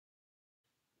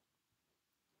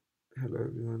Hello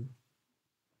everyone.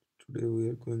 Today we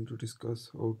are going to discuss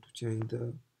how to change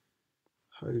the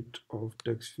height of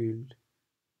text field.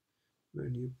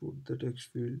 When you put the text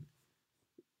field,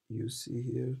 you see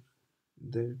here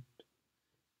that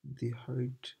the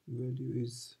height value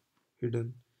is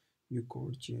hidden. You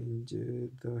can't change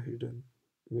the hidden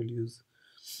values.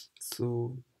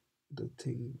 So the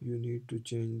thing you need to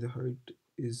change the height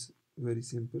is very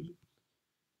simple.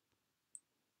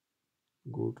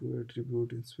 Go to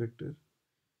attribute inspector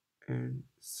and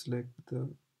select the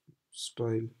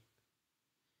style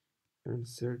and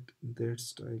set that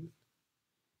style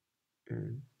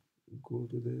and go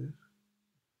to there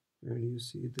and you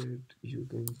see that you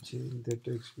can change the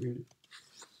text field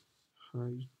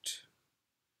height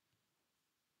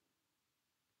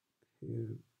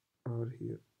here or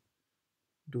here.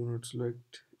 Do not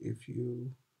select if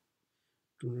you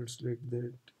do not select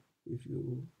that if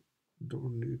you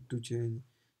don't need to change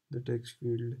the text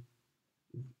field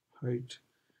height,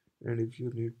 and if you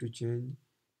need to change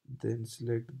then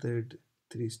select that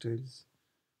three styles.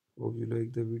 Hope you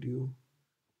like the video.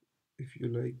 If you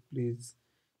like, please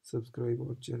subscribe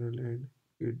our channel and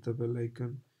hit the bell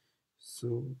icon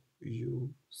so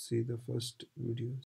you see the first videos.